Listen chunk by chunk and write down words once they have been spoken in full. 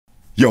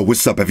Yo,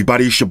 what's up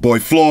everybody? It's your boy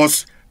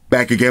Floss,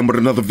 back again with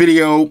another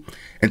video.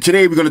 And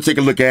today we're going to take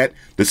a look at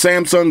the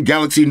Samsung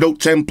Galaxy Note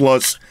 10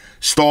 Plus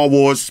Star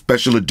Wars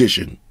Special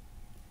Edition.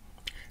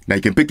 Now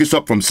you can pick this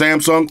up from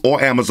Samsung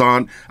or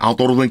Amazon. I'll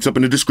throw the links up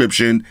in the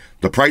description.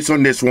 The price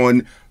on this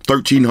one,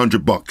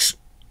 $1,300.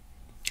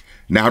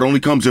 Now it only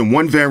comes in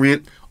one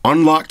variant,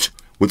 unlocked,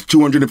 with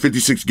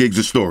 256 gigs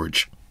of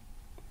storage.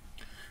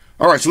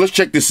 Alright, so let's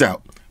check this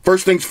out.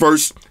 First things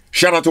first,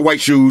 shout out to White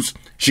Shoes.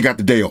 She got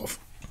the day off.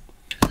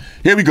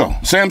 Here we go.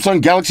 Samsung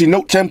Galaxy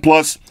Note 10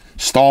 Plus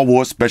Star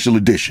Wars Special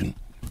Edition.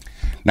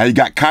 Now you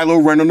got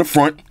Kylo Ren on the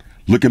front,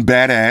 looking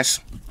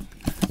badass.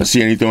 Let's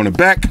see anything on the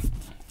back.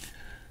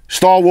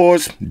 Star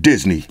Wars,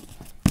 Disney.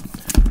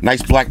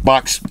 Nice black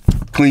box,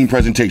 clean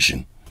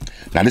presentation.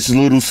 Now this is a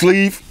little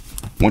sleeve.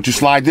 Once you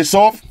slide this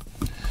off,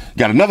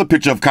 got another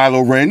picture of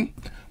Kylo Ren,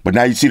 but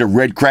now you see the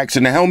red cracks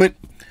in the helmet.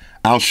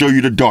 I'll show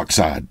you the dark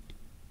side.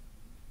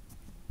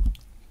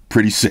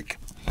 Pretty sick.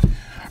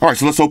 All right,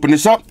 so let's open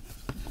this up.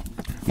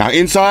 Now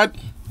inside,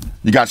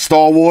 you got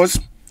Star Wars,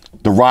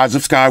 The Rise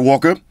of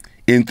Skywalker,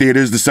 in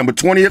theaters December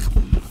 20th.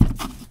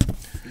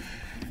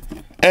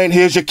 And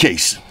here's your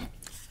case.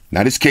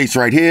 Now this case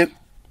right here,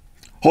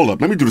 hold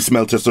up, let me do the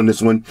smell test on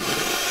this one.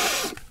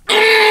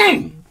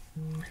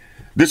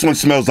 This one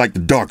smells like the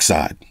dark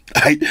side.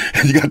 Right?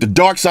 You got the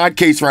dark side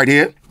case right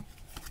here.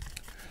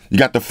 You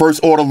got the First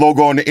Order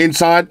logo on the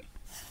inside.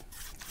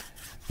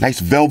 Nice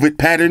velvet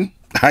pattern.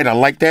 Right, I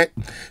like that.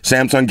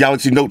 Samsung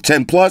Galaxy Note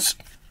 10 Plus.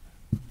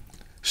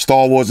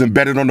 Star Wars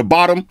embedded on the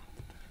bottom.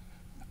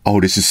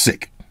 Oh, this is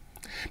sick.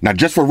 Now,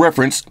 just for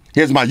reference,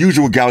 here's my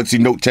usual Galaxy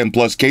Note 10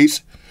 Plus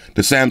case,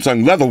 the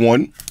Samsung leather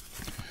one.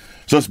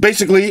 So it's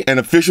basically an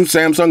official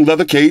Samsung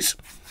leather case.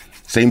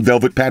 Same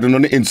velvet pattern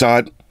on the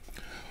inside.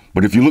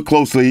 But if you look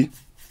closely,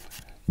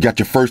 you got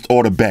your First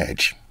Order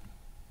badge.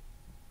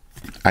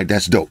 All right,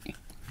 that's dope.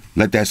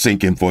 Let that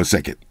sink in for a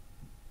second.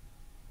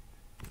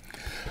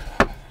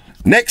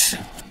 Next,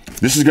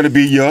 this is going to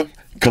be your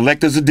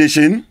collector's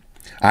edition.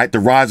 All right, The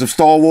Rise of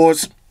Star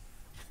Wars.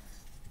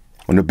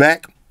 On the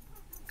back,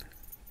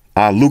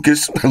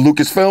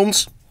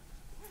 Lucasfilms.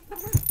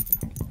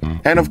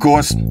 And of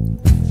course,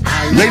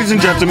 ladies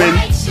and gentlemen,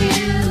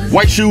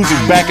 White Shoes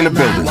is back in the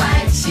building.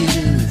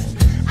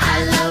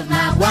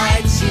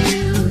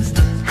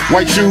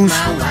 White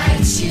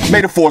Shoes,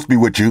 may the force be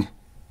with you.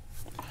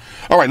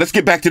 All right, let's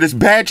get back to this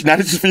badge. Now,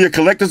 this is for your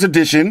collector's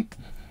edition.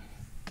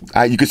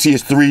 All right, you can see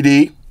it's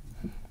 3D.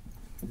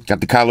 Got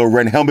the Kylo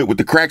Ren helmet with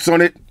the cracks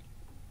on it.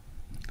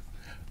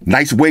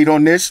 Nice weight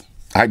on this.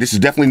 All right, this is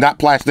definitely not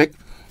plastic.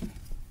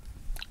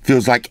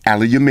 Feels like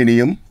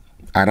aluminum.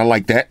 All right, I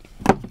like that.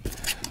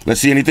 Let's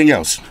see anything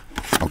else.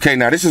 Okay,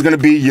 now this is going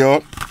to be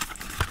your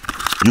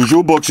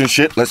usual books and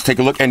shit. Let's take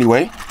a look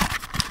anyway.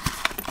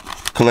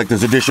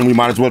 Collector's edition, we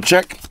might as well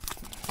check.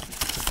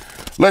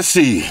 Let's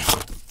see.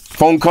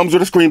 Phone comes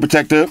with a screen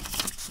protector.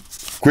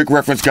 Quick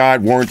reference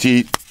guide,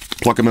 warranty,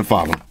 plug them and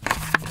follow.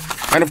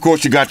 And of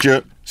course, you got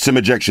your SIM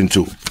ejection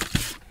tool.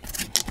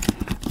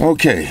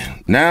 Okay,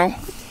 now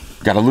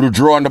got a little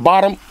drawer on the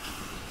bottom.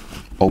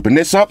 Open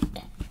this up.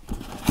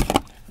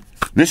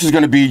 This is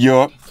going to be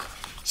your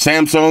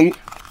Samsung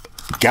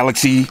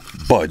Galaxy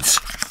Buds.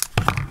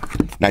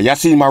 Now, y'all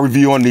seen my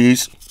review on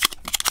these.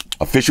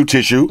 Official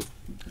tissue.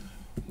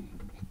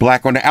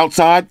 Black on the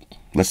outside.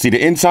 Let's see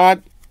the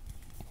inside.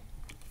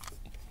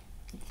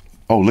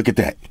 Oh, look at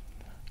that.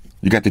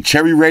 You got the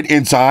cherry red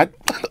inside.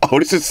 Oh,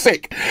 this is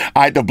sick.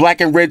 All right, the black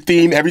and red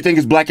theme. Everything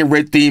is black and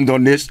red themed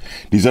on this.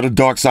 These are the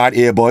dark side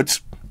earbuds.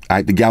 All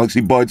right, the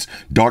Galaxy Buds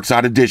Dark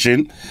Side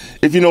Edition.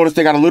 If you notice,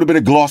 they got a little bit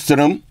of gloss to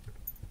them.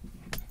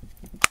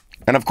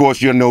 And of course,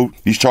 you'll know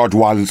these charge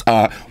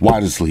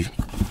wirelessly.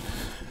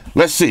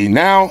 Let's see.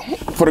 Now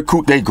for the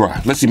coup de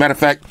grace. Let's see. Matter of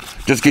fact,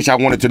 just in case y'all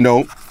wanted to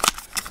know,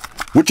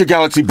 with your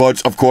Galaxy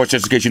Buds, of course,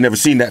 just in case you've never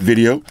seen that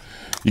video,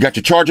 you got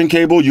your charging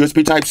cable,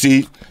 USB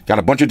Type-C, got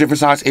a bunch of different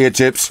size ear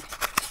tips.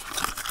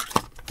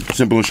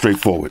 Simple and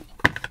straightforward.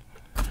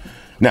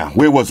 Now,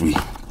 where was we?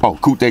 Oh,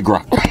 coup de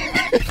grace.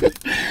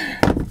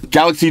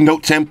 Galaxy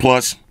Note 10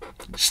 Plus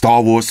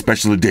Star Wars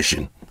Special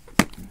Edition.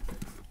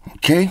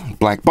 Okay,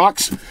 black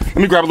box. Let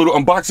me grab a little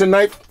unboxing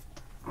knife.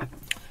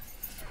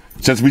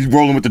 Since we're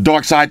rolling with the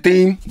dark side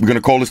theme, we're going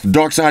to call this the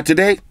dark side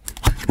today.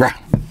 Rah.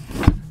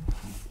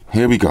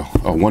 Here we go.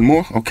 Oh, one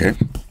more? Okay.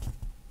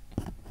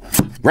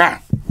 Rah.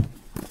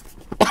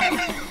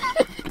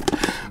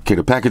 Okay,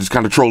 the package is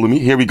kind of trolling me.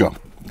 Here we go.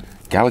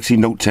 Galaxy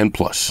Note 10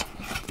 Plus.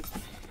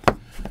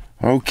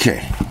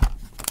 Okay.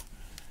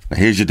 Now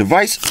here's your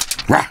device.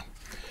 Rah.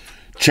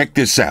 Check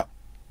this out.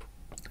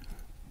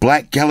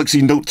 Black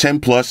Galaxy Note 10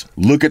 Plus.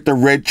 Look at the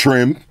red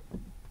trim.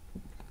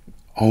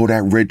 Oh,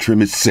 that red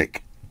trim is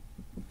sick.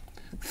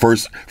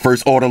 First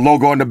Order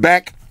logo on the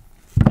back.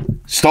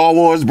 Star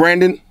Wars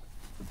branding.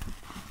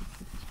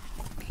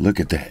 Look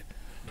at that.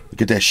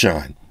 Look at that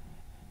shine.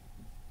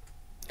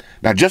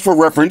 Now, just for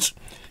reference,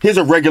 here's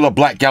a regular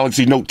black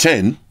Galaxy Note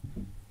 10.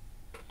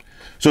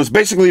 So it's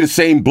basically the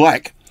same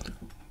black,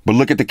 but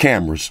look at the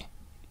cameras.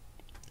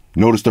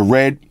 Notice the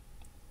red.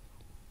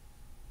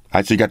 All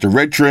right, so you got the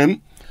red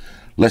trim.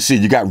 Let's see,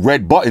 you got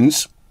red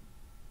buttons.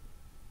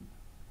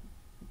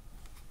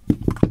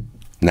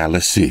 Now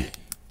let's see.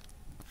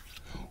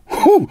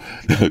 Whew.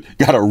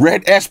 Got a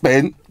red S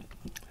Pen.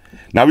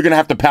 Now we're gonna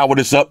have to power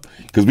this up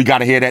because we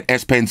gotta hear that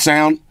S Pen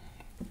sound.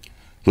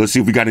 Let's see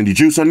if we got any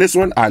juice on this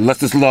one. All right,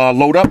 let's just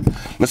load up.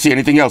 Let's see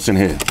anything else in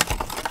here.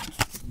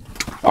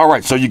 All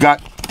right, so you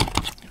got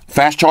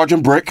fast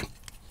charging brick.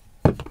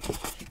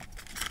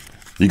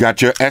 You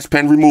got your S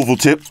Pen removal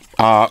tip,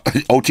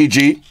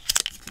 OTG.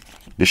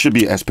 There should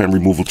be an S Pen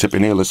removal tip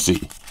in here. Let's see.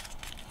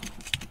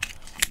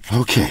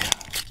 Okay.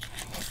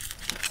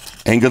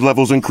 Anger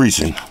levels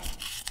increasing.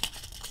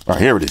 All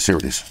right, here it is. Here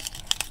it is.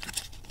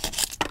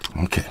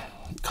 Okay,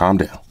 calm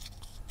down.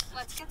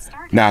 Let's get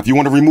started. Now, if you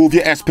want to remove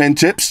your S Pen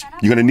tips,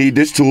 you're going to need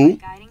this tool.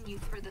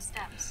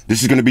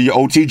 This is going to be your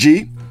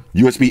OTG,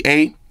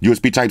 USB-A,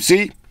 USB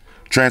Type-C.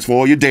 Transfer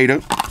all your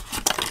data.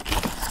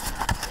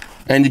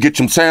 And you get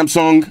some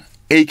Samsung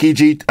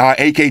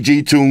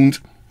AKG tuned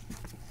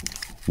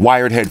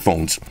wired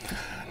headphones.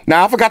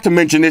 Now, I forgot to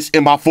mention this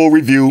in my full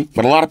review,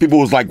 but a lot of people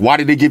was like, why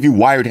did they give you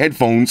wired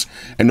headphones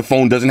and the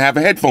phone doesn't have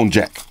a headphone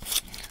jack?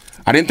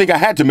 I didn't think I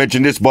had to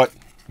mention this, but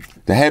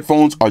the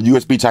headphones are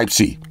USB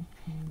Type-C.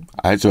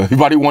 All right, so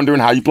everybody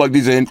wondering how you plug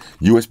these in,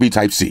 USB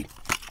Type-C.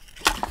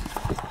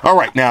 All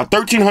right, now,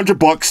 1,300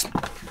 bucks.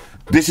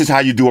 This is how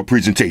you do a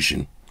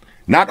presentation.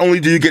 Not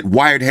only do you get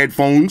wired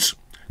headphones,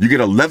 you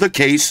get a leather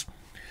case,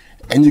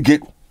 and you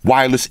get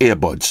wireless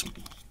earbuds.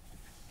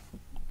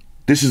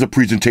 This is a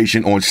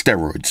presentation on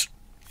steroids.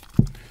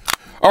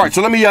 All right,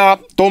 so let me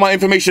throw my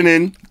information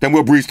in, then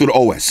we'll breeze through the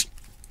OS.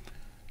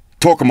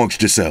 Talk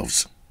amongst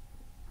yourselves.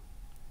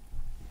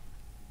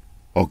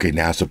 Okay,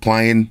 now it's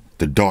applying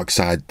the dark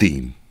side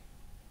theme.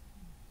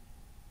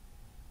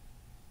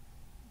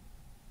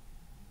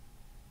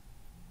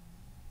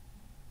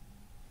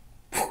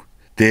 Whew,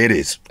 there it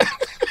is.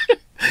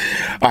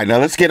 All right, now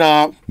let's get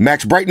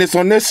max brightness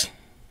on this.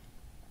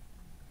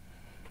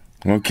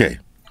 Okay.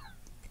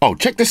 Oh,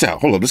 check this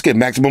out. Hold up. Let's get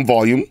maximum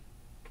volume.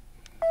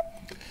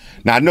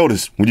 Now,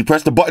 notice when you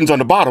press the buttons on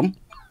the bottom,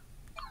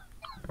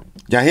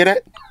 y'all hear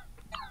that?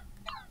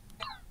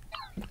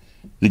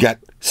 You got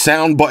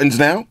sound buttons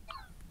now.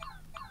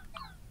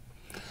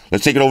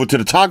 Let's take it over to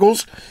the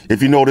toggles.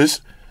 If you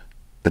notice,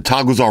 the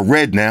toggles are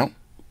red now.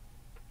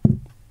 All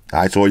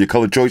right, so all your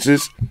color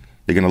choices,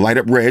 they're going to light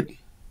up red.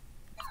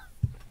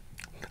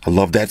 I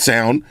love that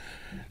sound.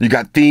 You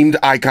got themed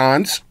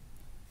icons.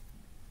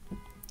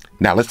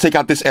 Now, let's take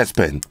out this S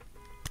Pen.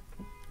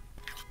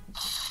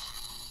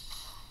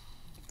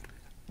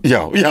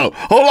 Yo,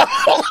 hold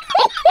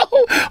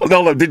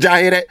up. Did y'all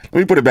hear that? Let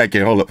me put it back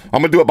in. Hold up.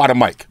 I'm going to do it by the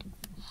mic.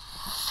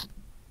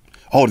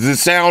 Oh, does it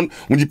sound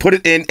when you put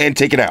it in and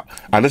take it out? All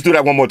right, let's do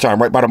that one more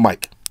time, right by the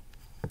mic.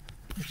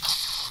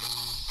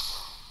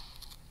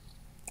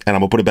 And I'm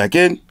going to put it back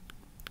in.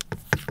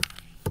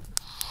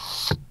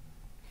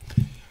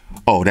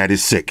 Oh, that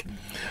is sick.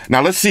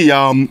 Now, let's see.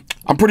 I'm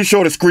pretty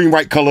sure the screen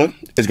right color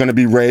is going to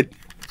be red.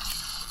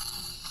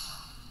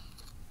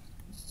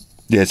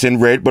 Yeah, it's in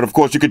red, but of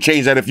course you could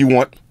change that if you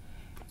want.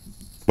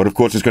 But of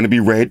course it's going to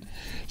be red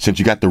since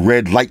you got the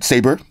red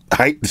lightsaber. All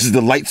right, this is the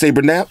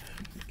lightsaber now.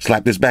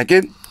 Slap this back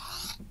in.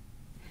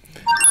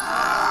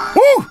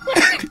 Woo!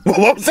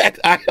 What was that?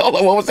 All right, hold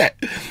on, what was that?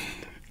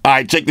 All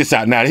right, check this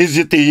out. Now, here's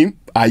your theme.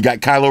 You got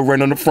Kylo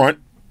Ren on the front.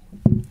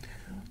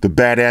 The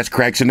badass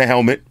cracks in the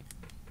helmet.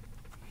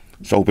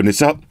 Let's open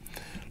this up.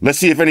 Let's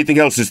see if anything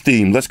else is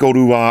themed. Let's go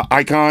to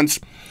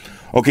icons.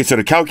 Okay, so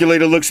the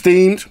calculator looks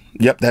themed.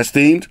 Yep, that's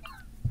themed.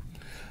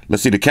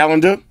 Let's see the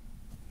calendar.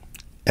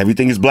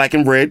 Everything is black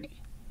and red.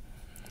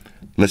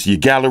 Let's see your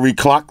gallery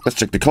clock. Let's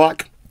check the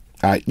clock.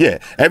 All right, yeah,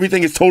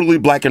 everything is totally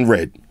black and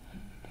red.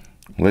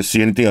 Let's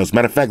see anything else.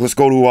 Matter of fact, let's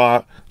go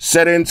to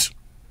settings.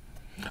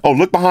 Oh,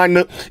 look behind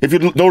the, if you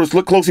notice,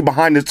 look closely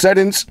behind the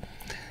settings.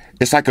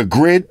 It's like a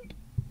grid.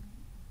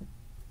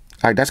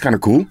 All right, that's kind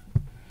of cool.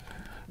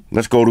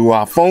 Let's go to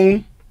our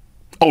phone.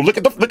 Oh, look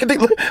at the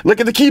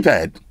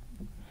keypad.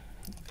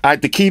 All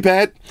right, the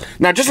keypad.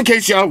 Now, just in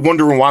case y'all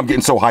wondering why I'm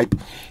getting so hype,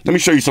 let me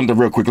show you something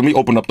real quick. Let me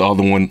open up the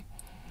other one.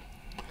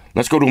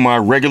 Let's go to my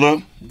regular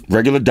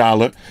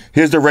dialer.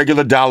 Here's the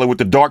regular dialer with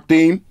the dark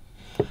theme.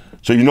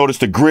 So you notice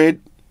the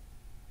grid.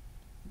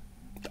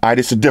 All right,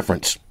 it's a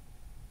difference.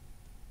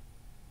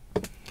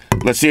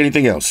 Let's see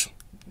anything else.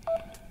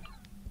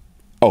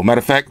 Oh, matter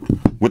of fact,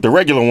 with the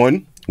regular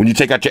one, when you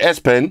take out your S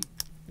Pen,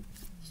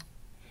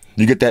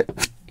 you get that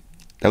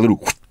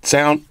little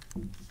sound.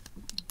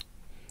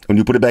 When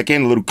you put it back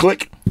in, a little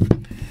click.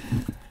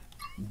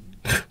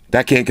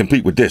 That can't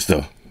compete with this,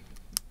 though.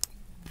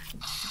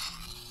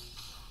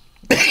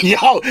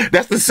 Yo,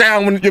 that's the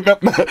sound when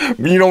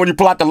when you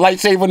pull out the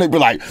lightsaber and they be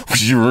like,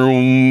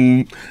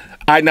 vroom.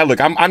 All right, now look,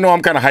 I know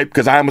I'm kind of hyped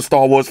because I am a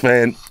Star Wars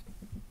fan.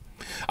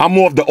 I'm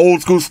more of the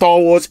old school Star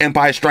Wars,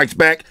 Empire Strikes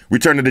Back,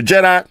 Return of the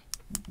Jedi.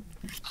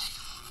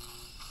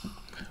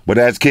 But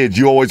as kids,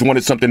 you always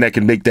wanted something that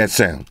can make that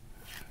sound.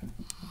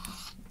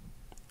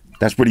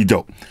 That's pretty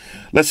dope.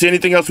 Let's see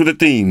anything else with the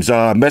themes.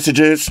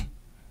 Messages.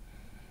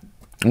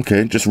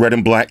 Okay, just red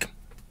and black.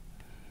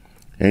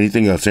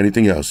 Anything else?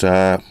 Anything else?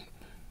 All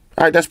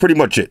right, that's pretty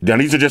much it. Now,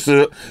 these are just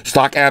the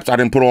stock apps. I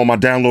didn't put all my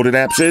downloaded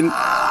apps in.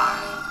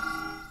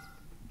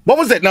 What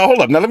was that? Now, hold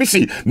up. Now, let me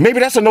see. Maybe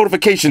that's a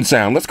notification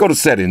sound. Let's go to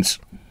settings.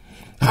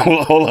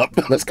 Hold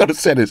up. Let's go to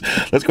settings.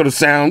 Let's go to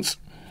sounds.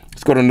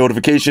 Let's go to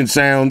notification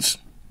sounds.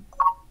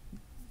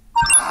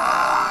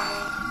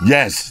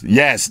 Yes,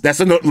 yes. That's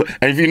a note.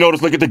 And if you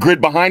notice, look at the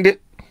grid behind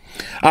it.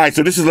 All right,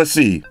 so this is, let's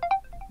see.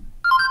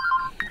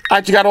 All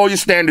right, you got all your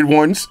standard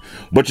ones,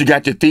 but you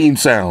got your theme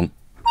sound.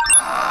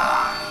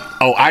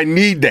 Oh, I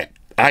need that.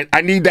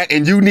 I need that,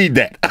 and you need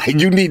that.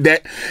 You need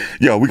that.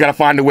 Yo, we got to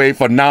find a way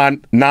for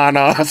non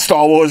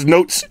Star Wars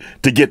notes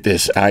to get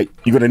this. All right,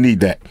 you're going to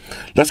need that.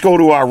 Let's go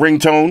to our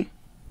ringtone.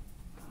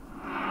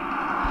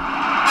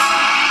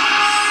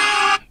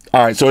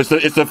 All right, so it's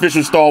the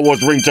official Star Wars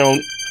ringtone.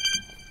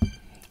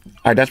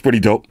 All right, that's pretty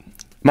dope.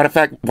 Matter of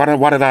fact,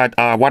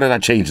 why did I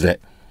change that?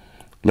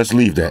 Let's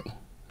leave that.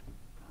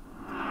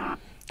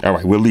 All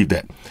right, we'll leave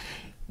that.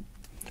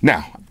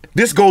 Now,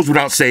 this goes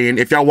without saying,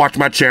 if y'all watch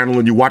my channel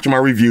and you watch my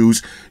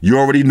reviews, you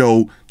already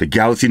know the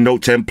Galaxy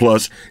Note 10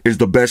 Plus is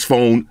the best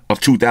phone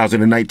of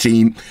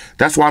 2019.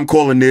 That's why I'm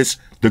calling this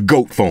the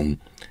GOAT phone.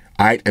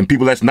 All right, and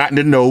people that's not in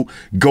the know,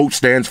 GOAT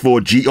stands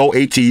for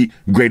G-O-A-T,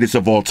 greatest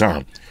of all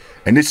time.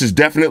 And this is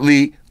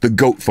definitely the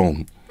GOAT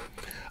phone.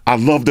 I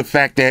love the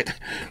fact that,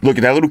 look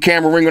at that little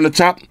camera ring on the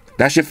top.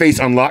 That's your face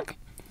unlock.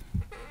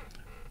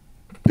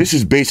 This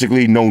is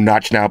basically no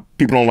notch. Now,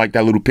 people don't like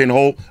that little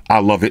pinhole. I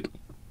love it.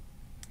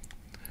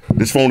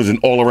 This phone is an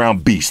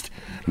all-around beast.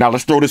 Now,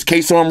 let's throw this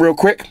case on real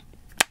quick.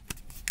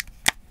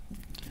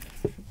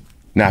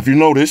 Now, if you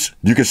notice,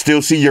 you can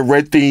still see your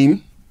red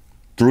theme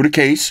through the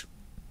case.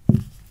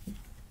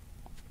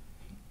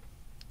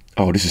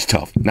 Oh, this is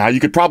tough. Now, you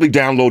could probably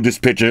download this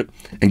picture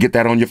and get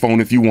that on your phone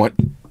if you want.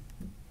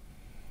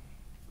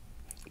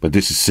 But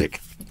this is sick.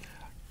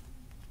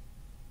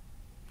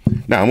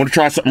 Now, I'm going to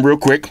try something real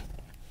quick.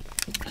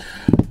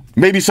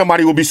 Maybe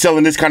somebody will be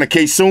selling this kind of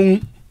case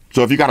soon.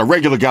 So if you got a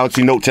regular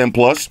Galaxy Note 10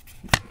 Plus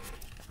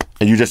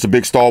and you're just a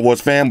big Star Wars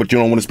fan, but you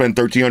don't want to spend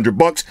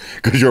 $1,300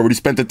 because you already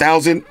spent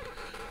 $1,000,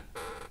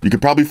 you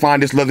could probably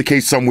find this leather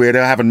case somewhere.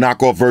 They'll have a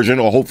knockoff version,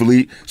 or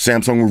hopefully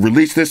Samsung will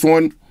release this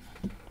one.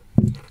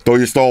 Throw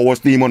your Star Wars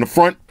theme on the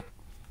front,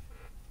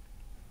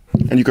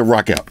 and you can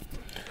rock out.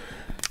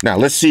 Now,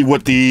 let's see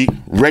what the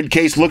red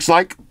case looks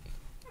like.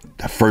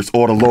 That first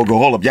order logo.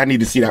 Hold up. Y'all need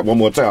to see that one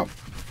more time.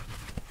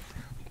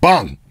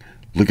 Bang.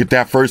 Look at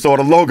that first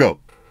order logo.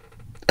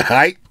 All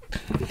right.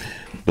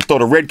 Let's throw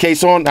the red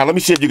case on. Now, let me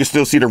see if you can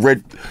still see the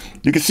red.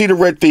 You can see the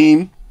red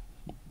theme.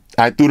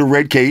 All right, through the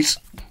red case.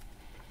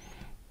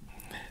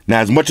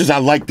 Now, as much as I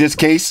like this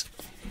case,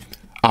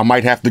 I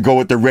might have to go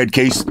with the red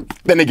case.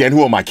 Then again,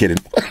 who am I kidding?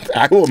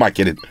 Who am I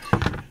kidding?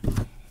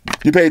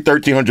 You paid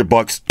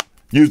 $1,300.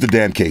 Use the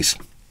damn case.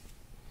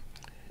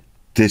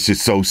 This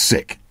is so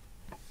sick.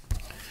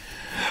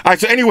 All right,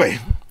 so anyway,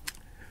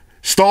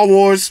 Star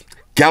Wars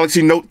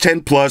Galaxy Note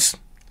 10 Plus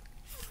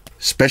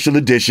Special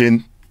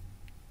Edition.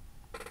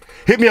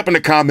 Hit me up in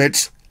the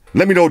comments.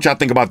 Let me know what y'all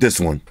think about this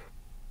one.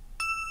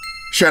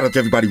 Shout out to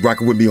everybody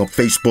rocking with me on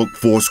Facebook,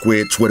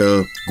 Foursquare,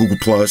 Twitter,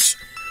 Google+.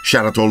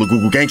 Shout out to all the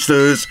Google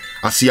gangsters.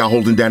 I see y'all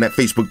holding down that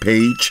Facebook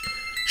page.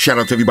 Shout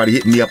out to everybody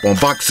hitting me up on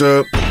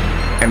Boxer.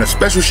 And a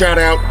special shout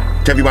out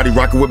to everybody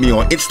rocking with me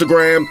on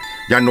Instagram.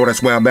 Y'all know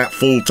that's where I'm at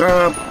full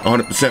time,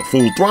 100%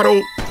 full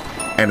throttle.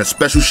 And a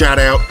special shout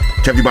out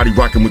to everybody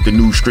rocking with the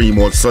new stream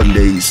on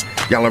Sundays.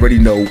 Y'all already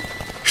know,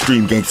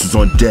 Stream Gangsters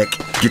on deck.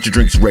 Get your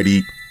drinks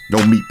ready.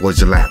 No meat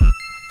boys allowed.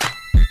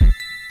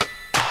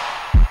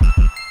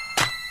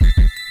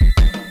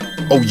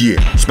 Oh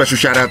yeah, special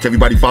shout out to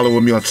everybody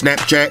following me on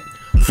Snapchat,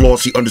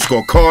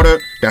 Flossy_Carter,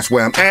 that's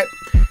where I'm at.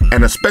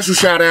 And a special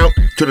shout out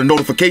to the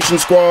notification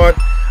squad.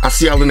 I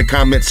see y'all in the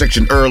comment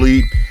section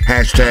early.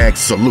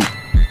 #salute.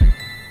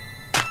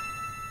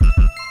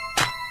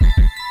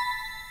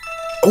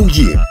 Oh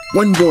yeah,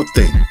 one more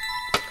thing.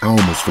 I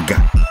almost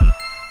forgot.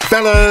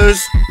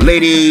 Fellas,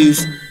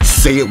 ladies,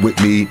 say it with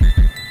me.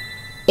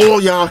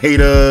 All y'all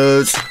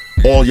haters,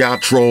 all y'all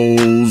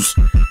trolls,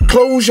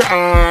 close your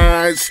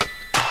eyes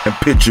and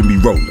picture me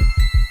rolling.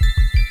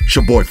 It's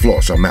your boy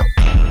Floss, I'm out.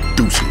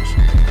 Deuces.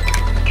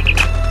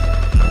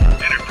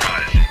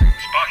 Enterprise,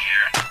 Spock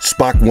here.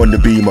 Spock won the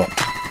beam up.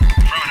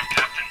 Affirmative,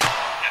 Captain.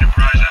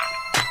 Enterprise out.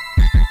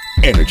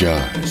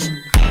 Energize.